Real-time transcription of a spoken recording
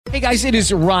Hey guys, it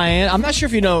is Ryan. I'm not sure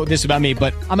if you know this about me,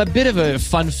 but I'm a bit of a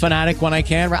fun fanatic when I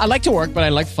can. I like to work, but I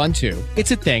like fun too.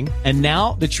 It's a thing. And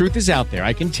now the truth is out there.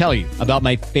 I can tell you about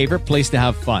my favorite place to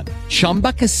have fun.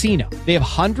 Chumba Casino. They have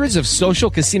hundreds of social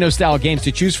casino style games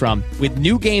to choose from with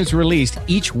new games released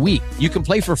each week. You can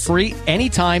play for free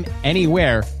anytime,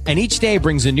 anywhere. And each day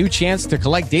brings a new chance to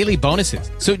collect daily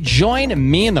bonuses. So join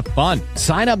me in the fun.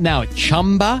 Sign up now at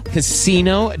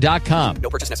ChumbaCasino.com. No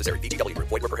purchase necessary. VGW.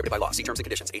 Void where prohibited by law. See terms and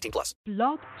conditions. 18 plus.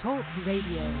 Blog Talk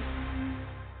Radio.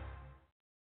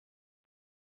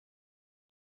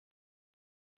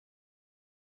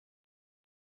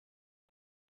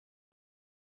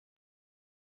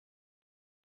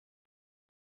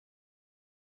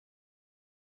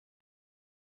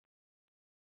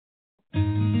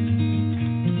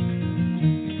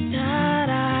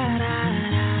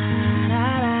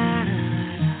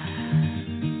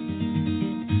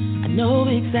 I know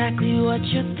exactly what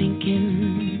you're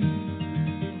thinking.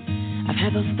 I've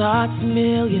had those thoughts a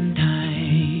million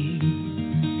times.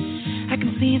 I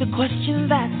can see the question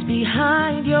that's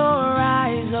behind your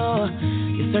eyes. Oh,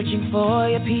 you're searching for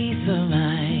your peace of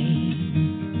mind.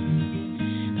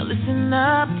 Now listen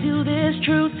up to this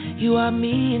truth. You are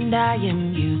me and I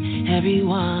am you. Every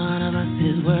one of us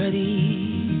is worthy.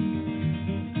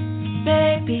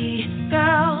 Baby,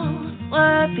 girl,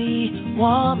 worthy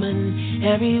woman.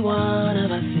 Every one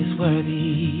of us is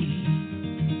worthy.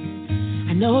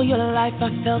 I know your life,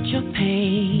 I felt your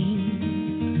pain.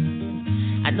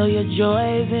 I know your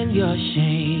joys and your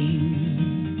shame.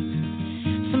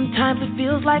 Sometimes it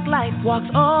feels like life walks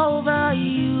over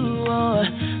you, or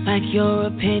like you're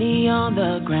a penny on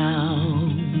the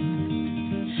ground.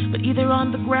 But either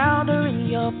on the ground or in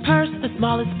your purse, the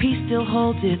smallest piece still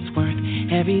holds its worth.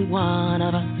 Every one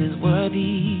of us is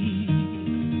worthy.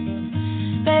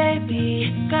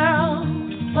 Baby, girl,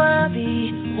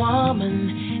 worthy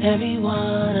woman. Every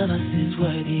one of us is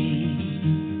worthy.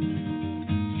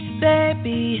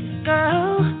 Baby,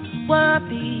 girl,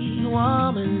 worthy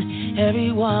woman.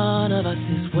 Every one of us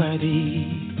is worthy.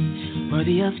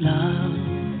 Worthy of love,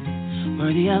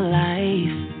 worthy of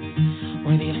life,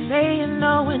 worthy of saying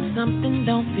no when something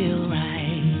don't feel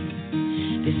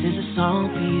right. This is a song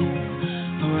for you,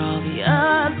 for all the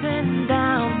ups and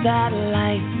downs that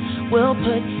life will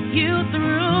put you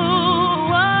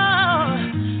through. Oh,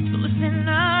 so listen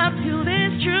up to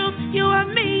this truth. You are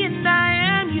me and I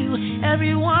am you.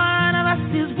 Every one of us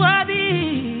is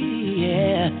worthy.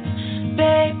 Yeah,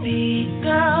 baby,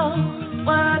 girl,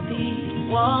 worthy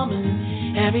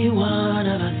woman. Every one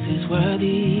of us is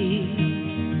worthy.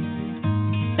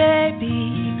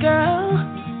 Baby, girl,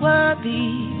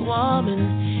 worthy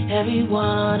woman. Every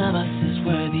one of us is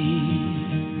worthy.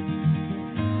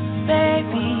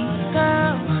 Baby,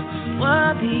 girl,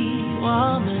 worthy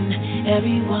woman.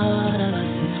 Every one of us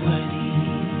is worthy.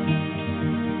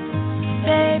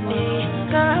 Baby,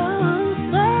 girl,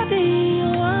 worthy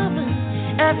woman.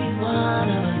 Every one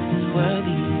of us is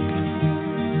worthy.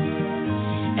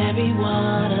 Every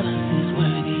one of us is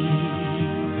worthy.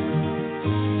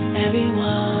 Every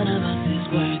one of us is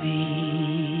worthy.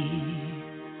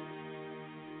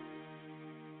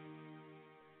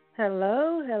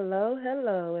 Hello, hello,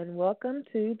 hello, and welcome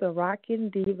to the Rockin'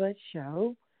 Diva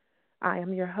Show. I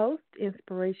am your host,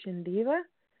 Inspiration Diva,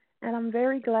 and I'm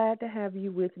very glad to have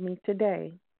you with me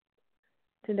today.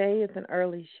 Today is an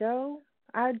early show.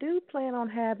 I do plan on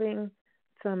having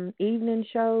some evening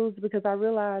shows because I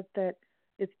realize that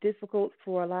it's difficult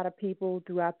for a lot of people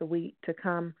throughout the week to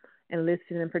come and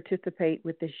listen and participate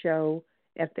with the show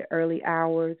at the early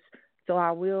hours. So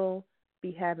I will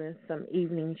be having some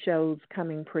evening shows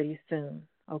coming pretty soon,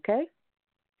 okay?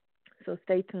 So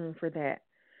stay tuned for that.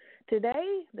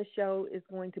 Today, the show is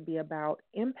going to be about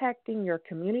impacting your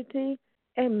community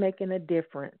and making a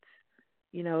difference.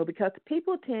 You know, because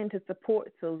people tend to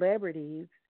support celebrities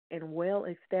and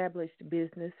well-established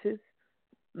businesses,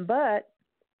 but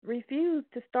refuse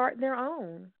to start their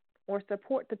own or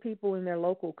support the people in their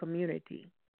local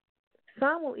community.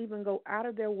 Some will even go out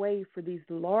of their way for these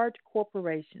large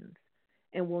corporations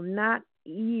and will not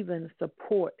even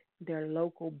support their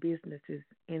local businesses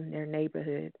in their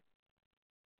neighborhood.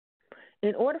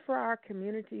 In order for our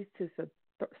communities to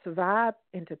survive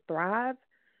and to thrive,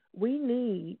 we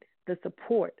need the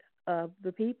support of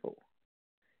the people.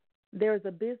 There's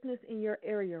a business in your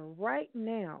area right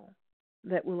now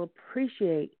that will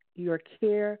appreciate your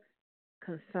care,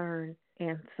 concern,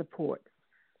 and support.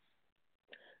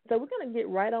 So we're going to get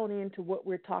right on into what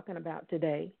we're talking about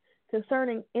today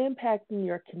concerning impacting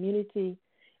your community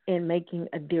and making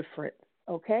a difference,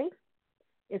 okay?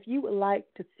 If you would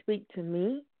like to speak to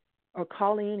me or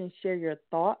call in and share your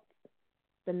thoughts,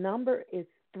 the number is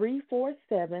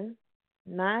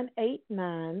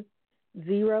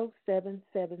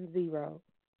 347-989-0770.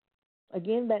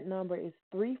 Again, that number is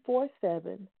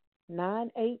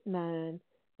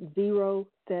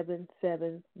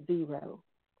 347-989-0770.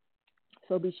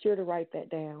 So be sure to write that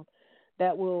down.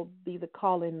 That will be the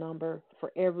call-in number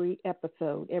for every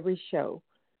episode, every show.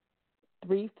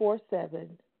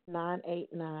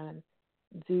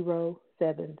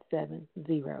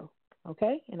 347-989-0770.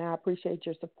 Okay? And I appreciate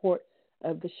your support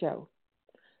of the show.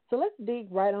 So let's dig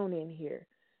right on in here.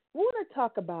 We want to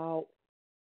talk about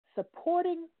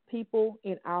supporting people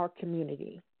in our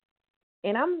community.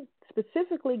 And I'm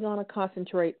specifically going to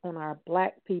concentrate on our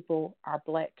Black people, our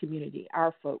Black community,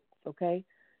 our folks, okay?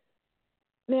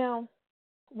 Now,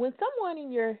 when someone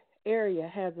in your area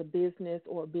has a business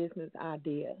or a business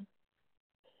idea,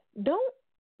 don't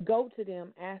go to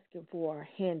them asking for a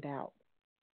handout.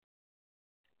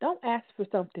 Don't ask for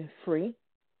something free.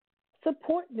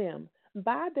 Support them.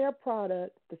 Buy their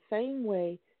product the same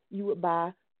way you would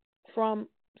buy from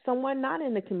someone not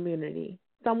in the community,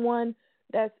 someone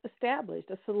that's established,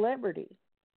 a celebrity,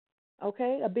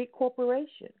 okay, a big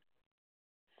corporation.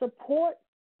 Support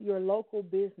your local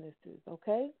businesses,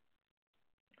 okay?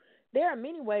 There are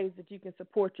many ways that you can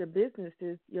support your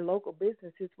businesses, your local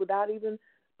businesses, without even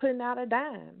putting out a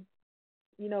dime.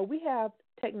 You know, we have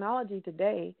technology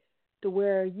today to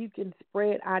where you can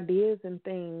spread ideas and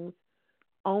things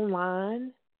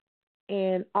online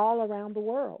and all around the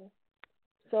world.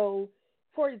 So,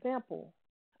 for example,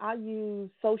 I'll use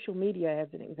social media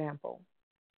as an example.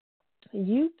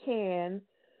 You can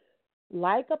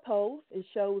like a post. It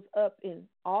shows up in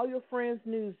all your friends'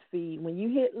 news feed. When you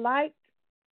hit like,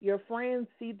 your friends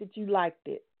see that you liked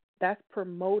it. That's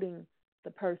promoting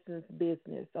the person's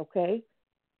business, okay?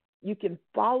 You can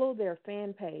follow their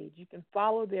fan page. You can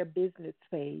follow their business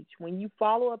page. When you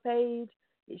follow a page,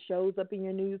 it shows up in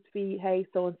your news feed, hey,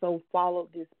 so-and-so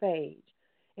followed this page.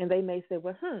 And they may say,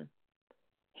 well,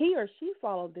 he or she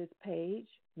followed this page.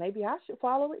 Maybe I should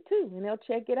follow it too, and they'll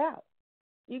check it out.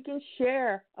 You can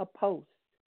share a post.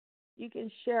 You can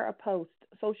share a post,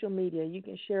 social media. You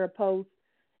can share a post,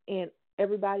 and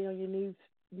everybody on your news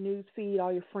feed,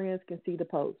 all your friends can see the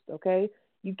post, okay?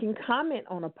 You can comment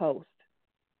on a post.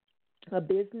 A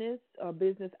business or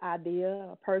business idea,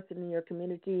 a person in your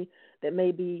community that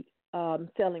may be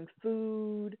selling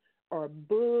food or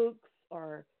books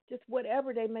or just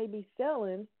whatever they may be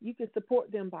selling, you can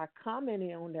support them by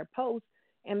commenting on their post,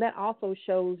 and that also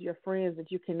shows your friends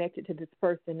that you're connected to this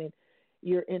person and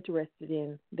you're interested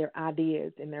in their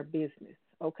ideas and their business,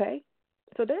 okay?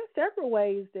 So there are several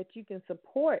ways that you can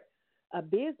support a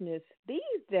business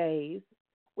these days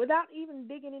without even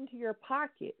digging into your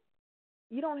pocket.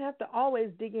 You don't have to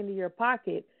always dig into your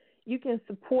pocket. You can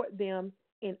support them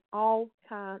in all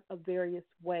kinds of various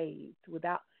ways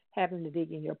without having to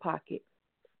dig in your pocket.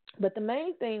 But the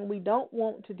main thing we don't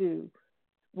want to do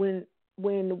when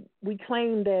we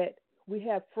claim that we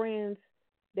have friends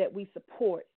that we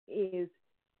support is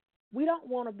we don't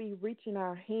want to be reaching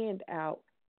our hand out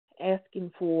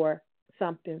asking for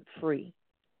something free.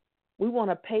 We want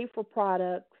to pay for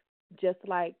products just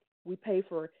like we pay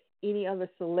for any other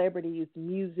celebrities'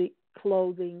 music,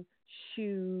 clothing,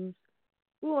 shoes.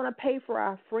 We want to pay for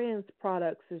our friends'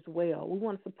 products as well. We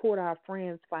want to support our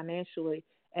friends financially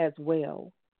as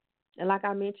well. And like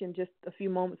I mentioned just a few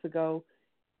moments ago,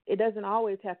 it doesn't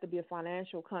always have to be a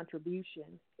financial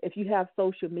contribution. If you have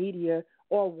social media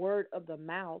or word of the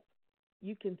mouth,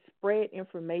 you can spread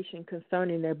information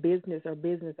concerning their business or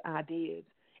business ideas.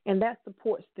 And that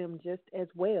supports them just as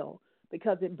well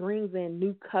because it brings in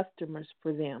new customers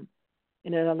for them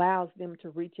and it allows them to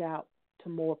reach out to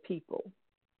more people.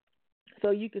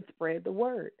 So you can spread the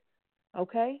word,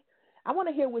 okay? I want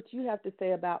to hear what you have to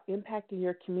say about impacting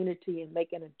your community and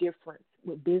making a difference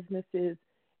with businesses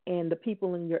and the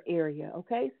people in your area,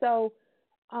 okay? So,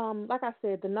 like I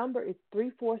said, the number is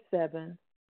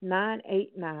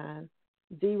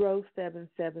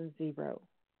 347-989-0770.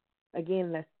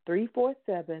 Again, that's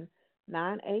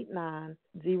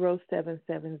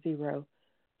 347-989-0770.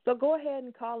 So go ahead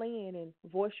and call in and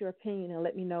voice your opinion and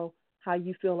let me know how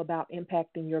you feel about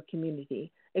impacting your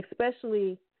community,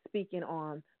 especially speaking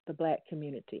on the Black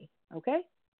community, okay?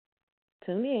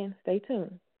 Tune in. Stay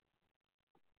tuned.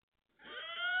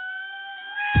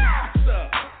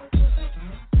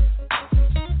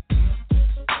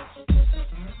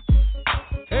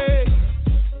 Hey.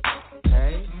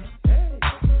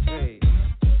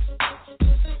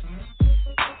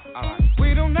 All right.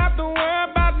 We don't have to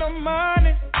worry about no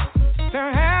money to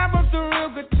have us a real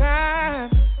good time.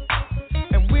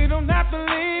 And we don't have to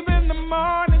leave in the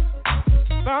morning.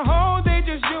 The whole day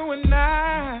just you and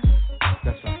I.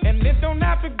 That's right.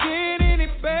 have to get any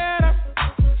better.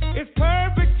 It's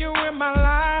perfect, you in my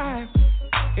life.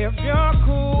 If you're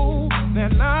cool,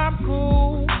 then I'm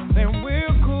cool, then we're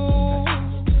cool.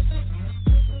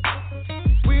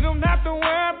 We don't have to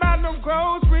worry about no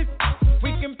groceries.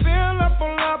 We can fill up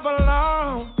on love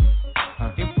alone.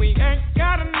 If we ain't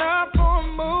got enough for a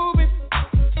movie,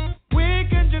 we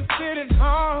can just sit at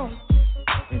home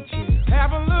and chill.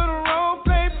 Have a little role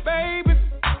play, baby.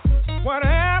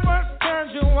 Whatever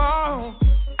turns you on.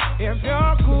 If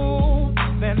you're cool,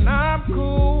 then I'm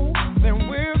cool, then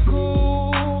we're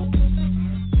cool.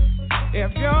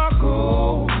 If you're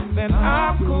cool, then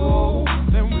I'm cool,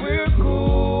 then we're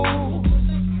cool.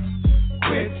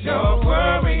 Quit your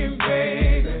worrying,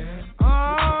 baby.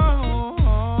 Oh,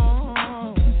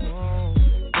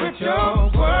 quit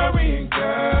your worrying,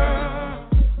 girl.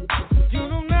 You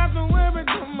don't have to worry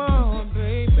no more,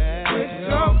 baby. Quit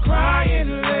your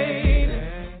crying, lady.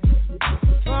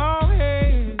 Go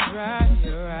ahead and dry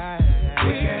your eyes.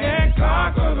 We can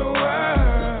conquer the world.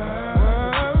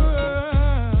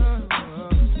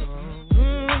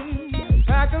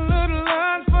 Pack a little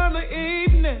lunch for the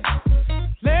evening.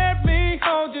 Let me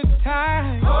hold you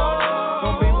tight.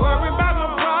 Don't be worried about no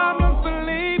problems,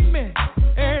 believe me.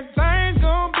 Everything's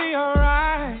gonna be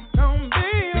alright. Gonna be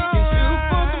alright. We can shoot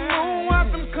for the moon, watch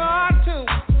some cartoons.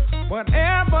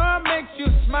 Whatever makes you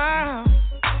smile.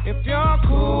 If you're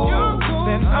cool,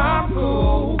 then I'm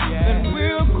cool, then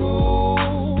we're cool.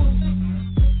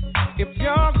 If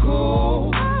you're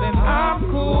cool, then I'm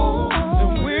cool,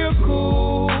 then we're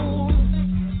cool.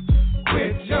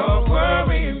 Quit your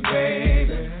worrying,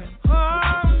 baby.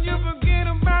 Oh, you forget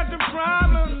about your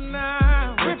problems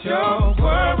now. Quit your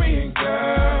worrying,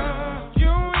 girl. You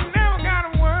ain't never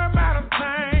gotta worry about a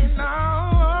thing, no.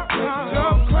 Quit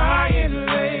your crying,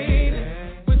 lady.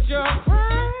 Quit your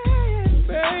crying,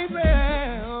 baby.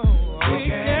 We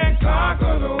can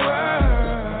conquer the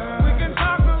world. We can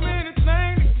conquer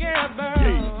anything together.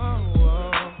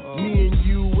 Me and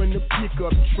you in the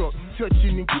pickup truck,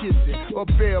 touching and kissing, or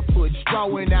barefoot,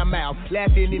 straw in our mouth,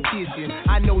 laughing and kissing.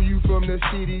 I know you from the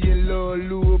city and love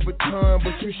Louis Vuitton,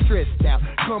 but you stressed out.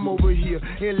 Come over here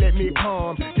and let me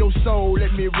calm your soul.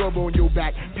 Let me rub on your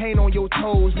back, paint on your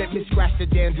toes. Let me scratch the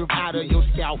dandruff out of your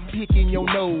scalp, picking your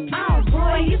nose. Oh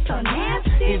boy, you so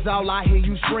nasty. Is all I hear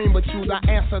you scream, but you the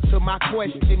answer to my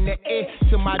question. The A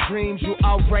to my dreams, you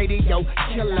a radio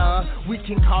killer. We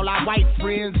can call our white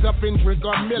friends up and drink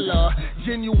a Miller.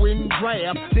 Genuine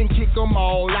draft, then kick them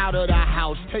all out of the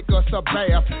house. Take us a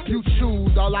bath. You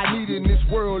choose, all I need in this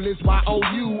world is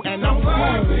YOU, and I'm cool.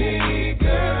 Don't worry,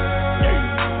 girl.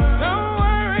 Don't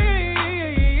worry,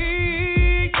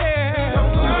 yeah.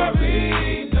 Don't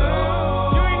worry, no.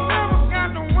 You ain't never got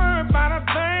to worry about a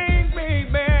thing,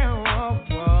 baby.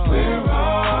 We're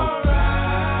alright.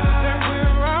 Then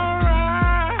we're alright.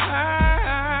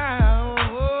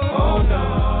 Hold on.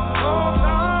 Hold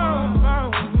on.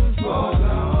 Hold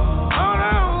on. Hold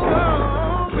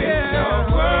on. Quit your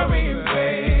worrying,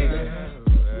 baby.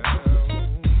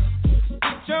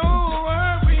 Quit your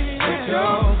worrying. Quit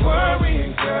your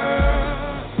worrying, girl.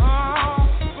 Oh,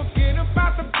 forget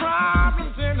about the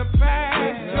problems in the past.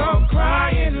 Quit your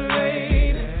crying,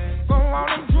 lady. Go on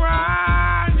and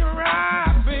dry your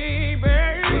eyes, baby.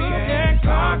 We can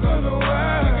conquer the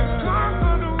world. We can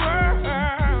conquer the world.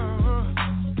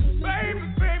 Baby,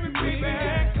 baby, we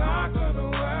can conquer the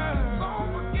world. Don't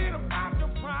forget about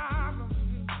your problems.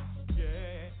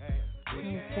 Yeah.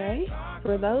 Okay.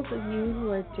 For those of you who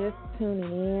are just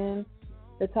tuning in,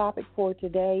 the topic for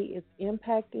today is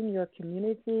impacting your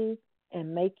community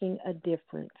and making a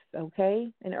difference,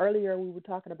 okay? And earlier we were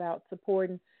talking about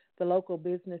supporting the local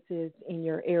businesses in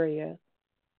your area.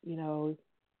 You know,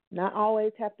 not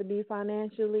always have to be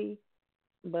financially,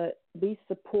 but be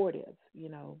supportive, you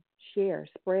know, share,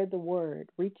 spread the word,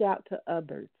 reach out to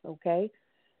others, okay?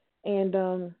 And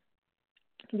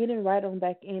getting right on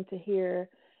back into here,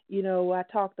 you know, I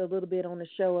talked a little bit on the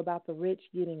show about the rich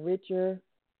getting richer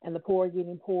and the poor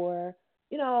getting poorer.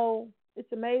 You know,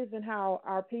 it's amazing how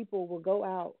our people will go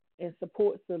out and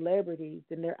support celebrities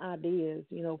and their ideas,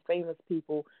 you know, famous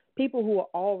people, people who are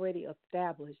already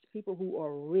established, people who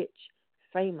are rich,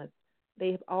 famous.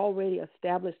 They have already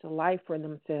established a life for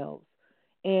themselves.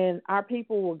 And our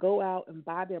people will go out and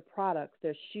buy their products,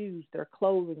 their shoes, their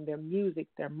clothing, their music,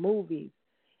 their movies.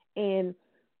 And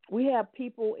we have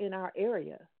people in our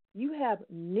area. You have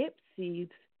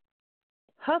Nipsey's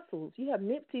hustles. You have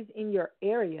Nipsey's in your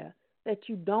area that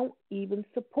you don't even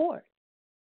support.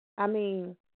 I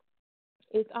mean,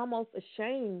 it's almost a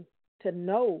shame to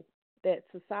know that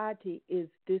society is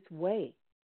this way,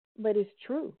 but it's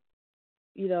true.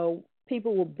 You know,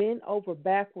 People will bend over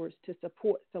backwards to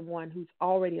support someone who's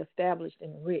already established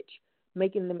and rich,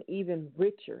 making them even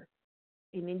richer.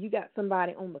 And then you got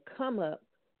somebody on the come up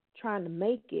trying to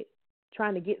make it,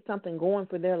 trying to get something going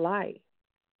for their life.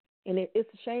 And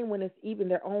it's a shame when it's even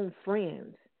their own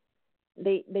friends.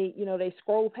 They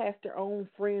scroll past their own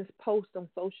friends' posts on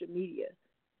social media.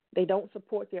 They don't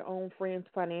support their own friends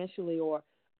financially or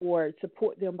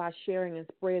support them by sharing and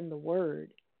spreading the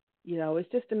word.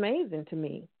 It's just amazing to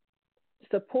me.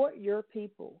 Support your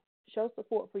people. Show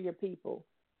support for your people.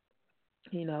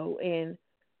 And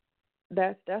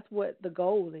that's what the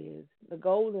goal is. The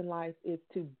goal in life is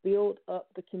to build up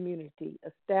the community,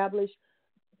 establish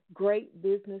great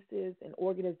businesses and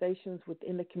organizations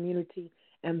within the community,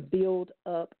 and build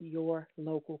up your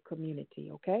local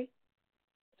community, okay?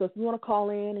 So if you want to call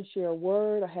in and share a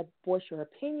word or voice your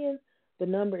opinion, the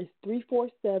number is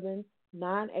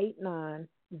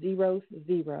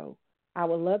 347-989-00. I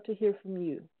would love to hear from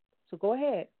you. So go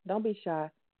ahead. Don't be shy.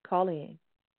 Call in.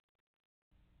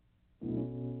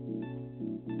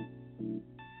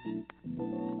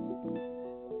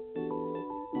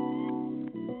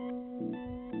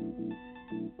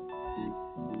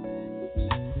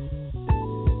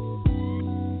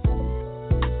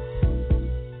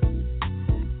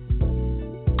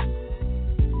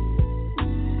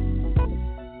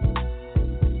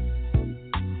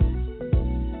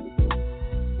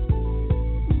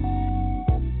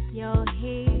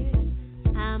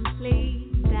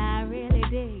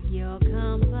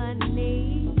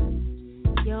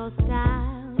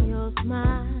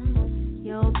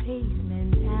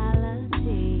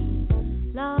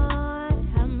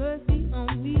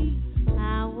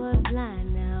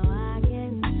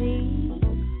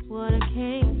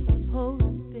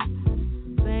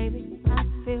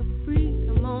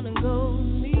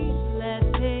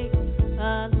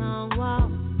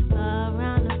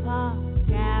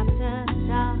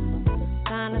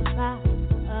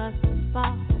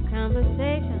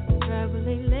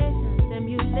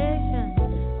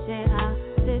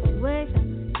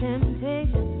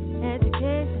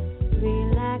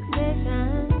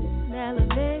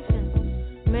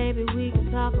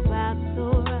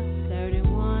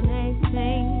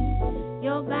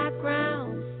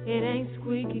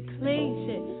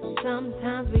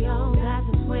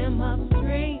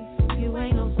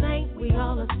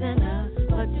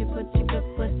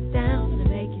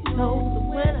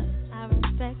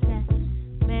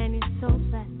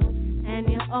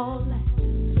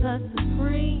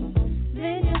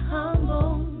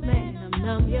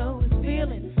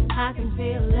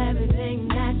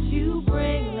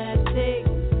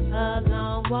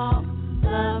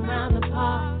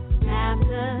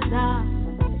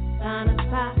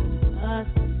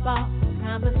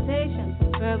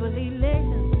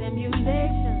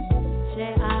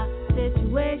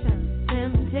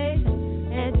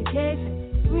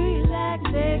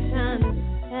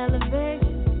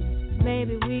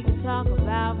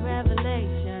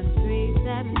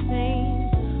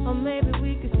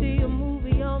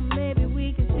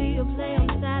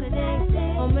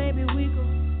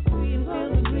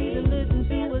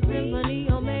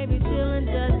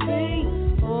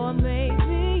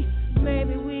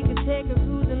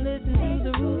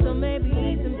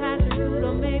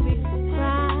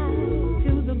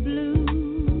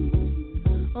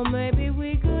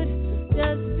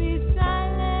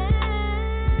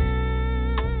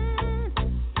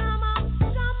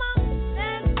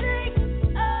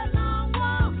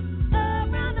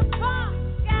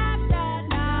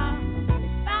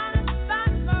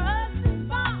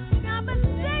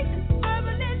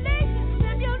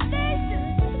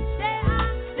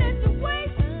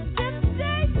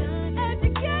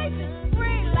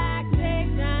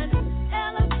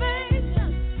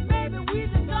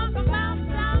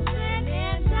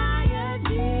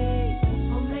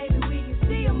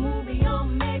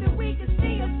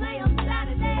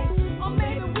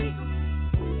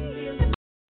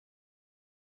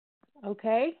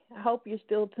 Okay, I hope you're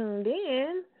still tuned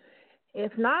in.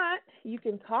 If not, you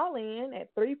can call in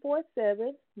at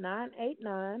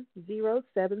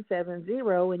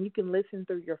 347-989-0770, and you can listen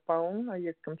through your phone or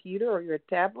your computer or your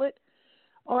tablet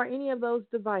or any of those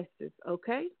devices,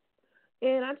 okay?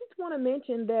 And I just want to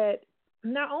mention that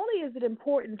not only is it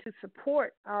important to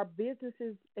support our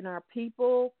businesses and our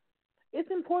people,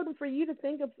 it's important for you to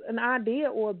think of an idea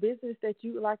or a business that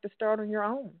you would like to start on your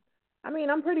own. I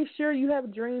mean, I'm pretty sure you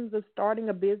have dreams of starting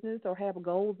a business or have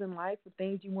goals in life or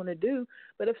things you want to do.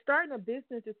 But if starting a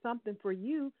business is something for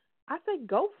you, I say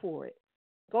go for it.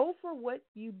 Go for what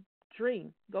you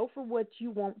dream. Go for what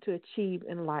you want to achieve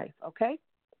in life, okay?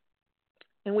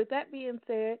 And with that being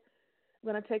said,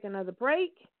 I'm going to take another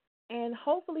break, and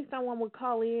hopefully someone will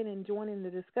call in and join in the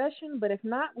discussion. But if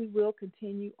not, we will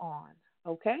continue on.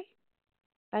 Okay?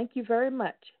 Thank you very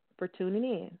much for tuning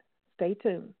in. Stay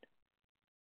tuned.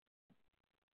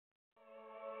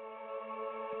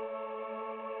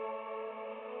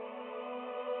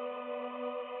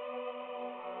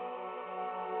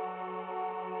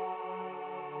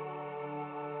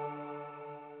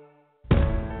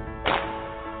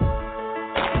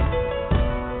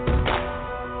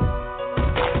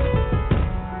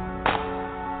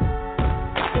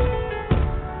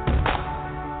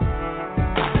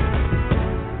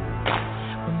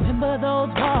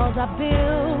 I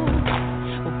built,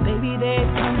 well, baby, they're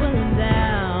tumbling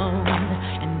down,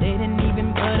 and they didn't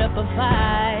even put up a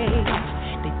fight.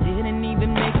 They didn't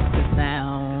even make a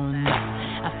sound.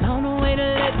 I found a way to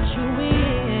let you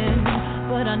in,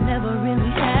 but I never really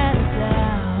had a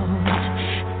doubt.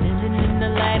 Standing in the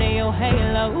light of your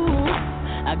halo,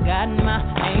 I got my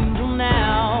angel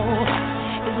now.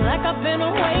 It's like I've been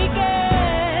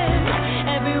awakened.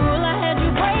 Every rule I had you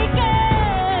breaking.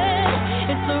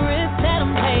 It's a risk that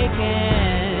I'm taking.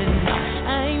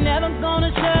 I ain't never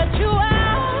gonna shut you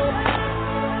out.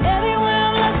 Everywhere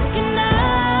I'm looking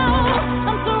now,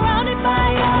 I'm surrounded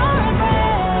by your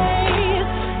embrace.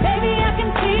 Baby, I can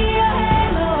see your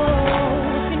halo.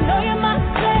 You know you're my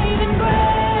saving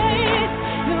grace.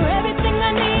 You're everything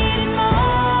I need and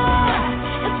more.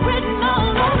 It's written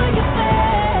all over your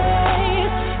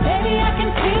face. Baby, I can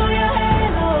feel your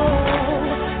halo.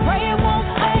 Pray it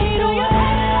won't fade. Oh, your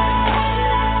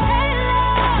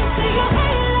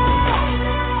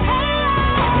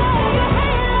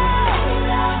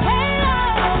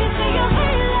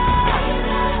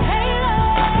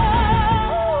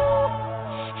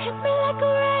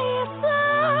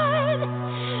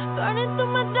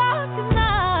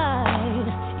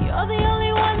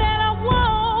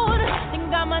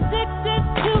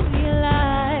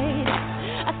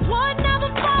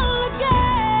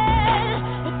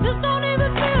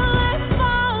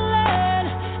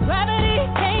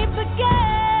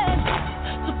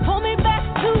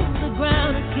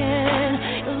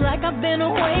I've been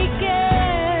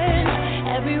awakened.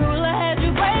 Every rule I had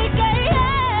you breaking.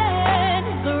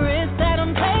 It's the risk that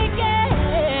I'm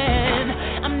taking.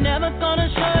 I'm never gonna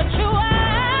shut you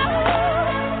out.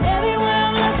 Everywhere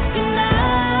I'm looking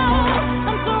now,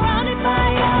 I'm surrounded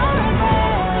by your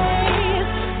embrace.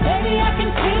 Baby, I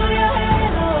can feel your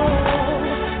halo.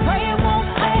 Pray it won't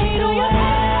fade. Oh, your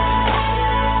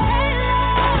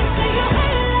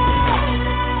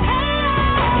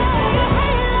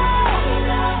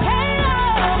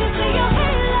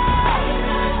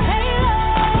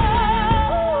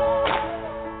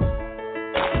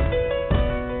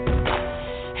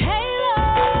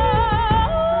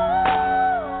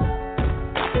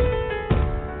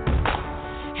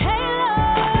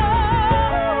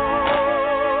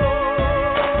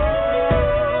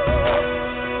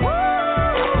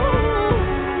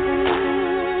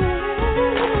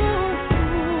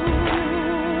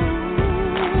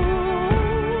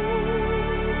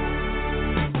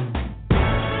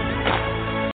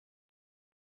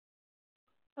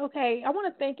Okay, I want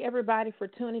to thank everybody for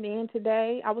tuning in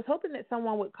today. I was hoping that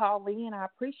someone would call in. I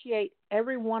appreciate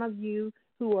every one of you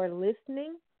who are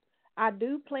listening. I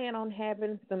do plan on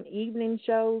having some evening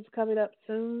shows coming up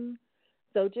soon,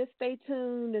 so just stay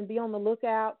tuned and be on the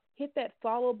lookout. Hit that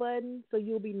follow button so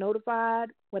you'll be notified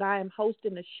when I am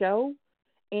hosting a show,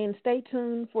 and stay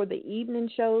tuned for the evening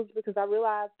shows because I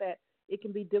realize that it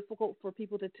can be difficult for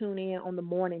people to tune in on the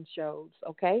morning shows,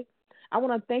 okay? I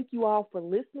want to thank you all for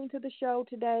listening to the show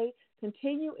today.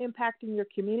 Continue impacting your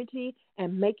community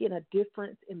and making a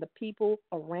difference in the people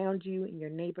around you in your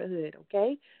neighborhood,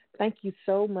 okay? Thank you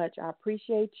so much. I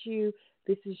appreciate you.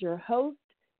 This is your host,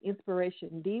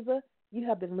 Inspiration Diva. You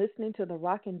have been listening to the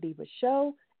Rockin' Diva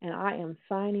Show, and I am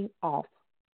signing off.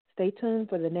 Stay tuned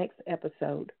for the next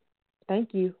episode.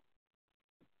 Thank you.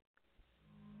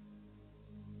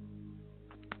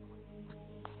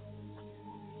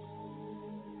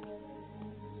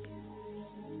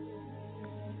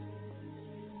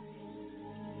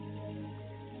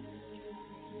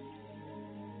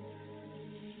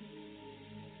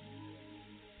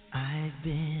 I've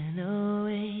been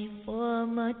away for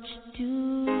much too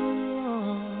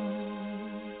long.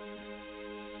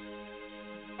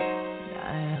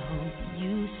 I hope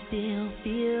you still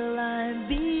feel I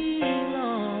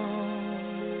belong.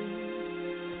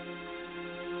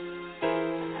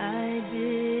 I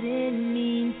didn't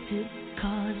mean to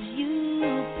cause you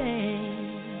pain.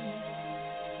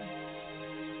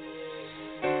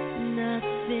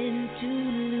 Nothing to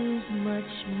lose,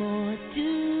 much more to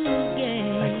gain.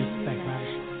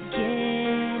 Get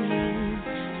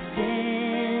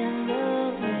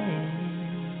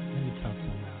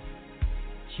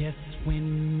Just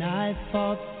when I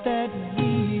thought that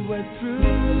we were through,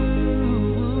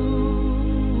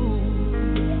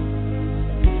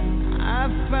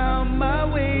 I found my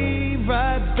way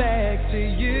right back to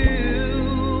you.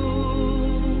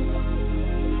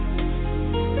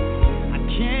 I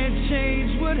can't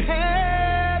change what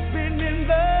happened in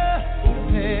the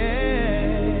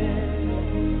past,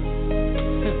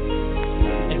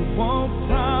 and won't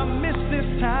promise this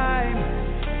time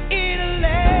it'll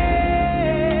last.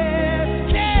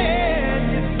 Can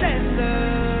you stand the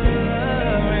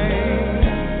rain?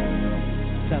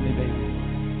 Tell me, baby.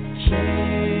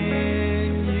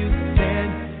 Can you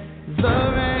stand the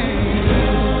rain?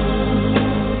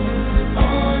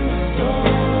 On the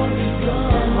story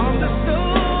goes. On the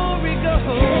story goes.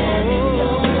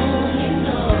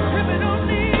 Criminal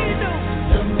needle.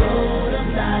 The road of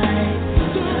life.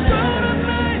 The road of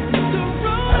life. The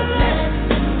road of life.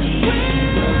 We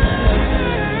will learn.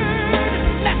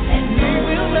 And we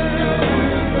will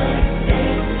learn.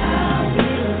 That's how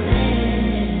we'll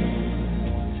end.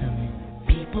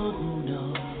 People who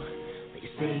know, they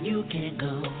say you can't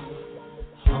go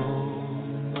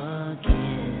home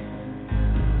again.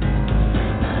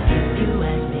 If you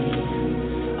ask me,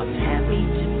 I'm happy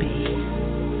to be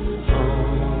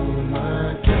home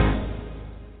again.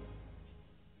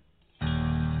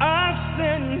 I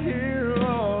stand here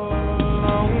all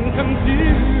alone,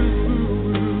 confused,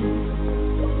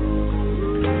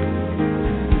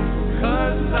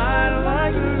 'cause I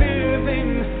like living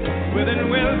with and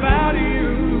without you.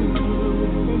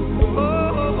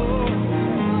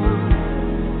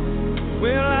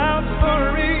 Well, our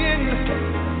story ends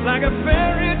like a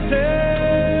fairy tale,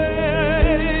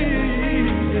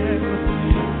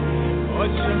 or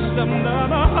just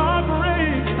another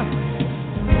heartbreak.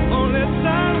 Only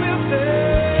time will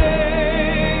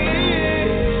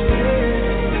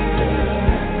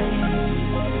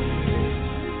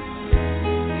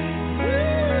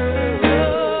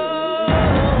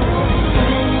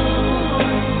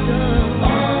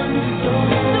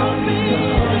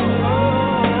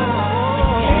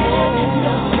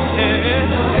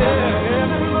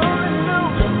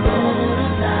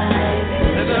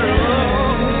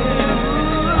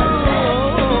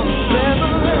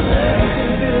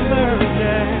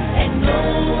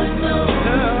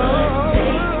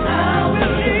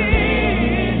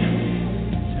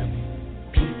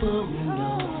people who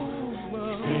know,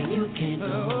 say you can't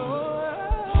go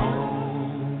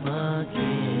home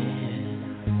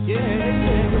again.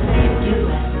 Yeah. If you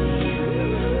ask me,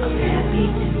 I'm happy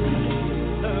to be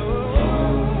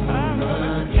home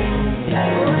again.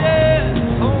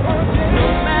 No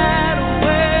matter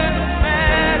where, no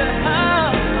matter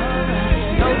how,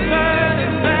 no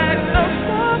turning back, no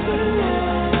stopping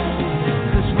now.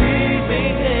 'Cause we may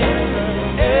never,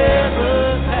 ever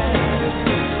pass this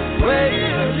way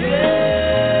again.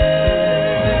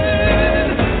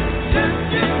 Just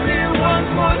give me one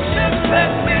more chance,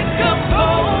 let me come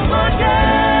home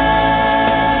again.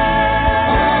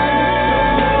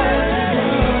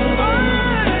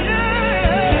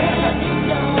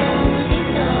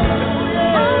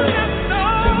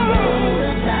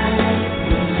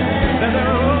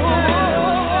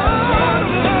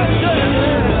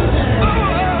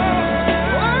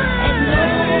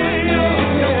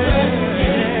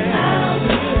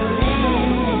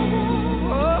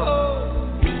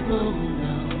 People who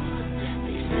know,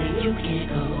 they say you can't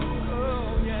go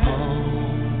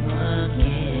home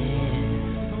again.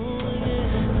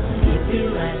 If you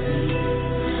ask me,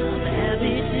 I'm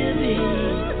happy to be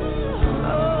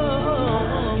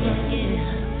home again.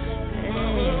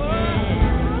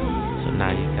 So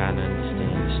now you kind of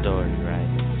understand the story,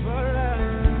 right?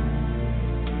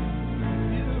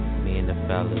 Me and the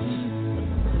fellas.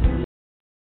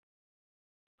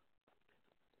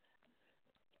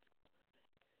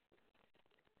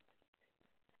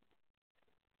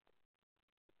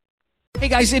 Hey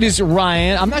guys, it is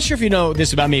Ryan. I'm not sure if you know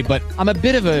this about me, but I'm a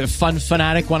bit of a fun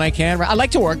fanatic when I can. I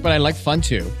like to work, but I like fun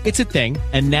too. It's a thing.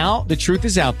 And now the truth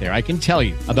is out there. I can tell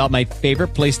you about my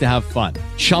favorite place to have fun.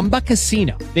 Chumba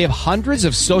Casino. They have hundreds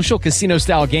of social casino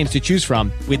style games to choose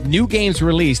from with new games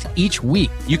released each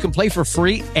week. You can play for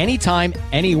free anytime,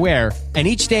 anywhere. And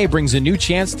each day brings a new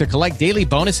chance to collect daily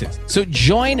bonuses. So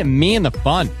join me in the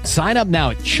fun. Sign up now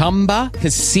at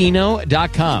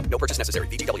ChumbaCasino.com. No purchase necessary.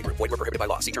 VGW Group. Void where prohibited by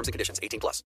law. See terms and conditions. 18+.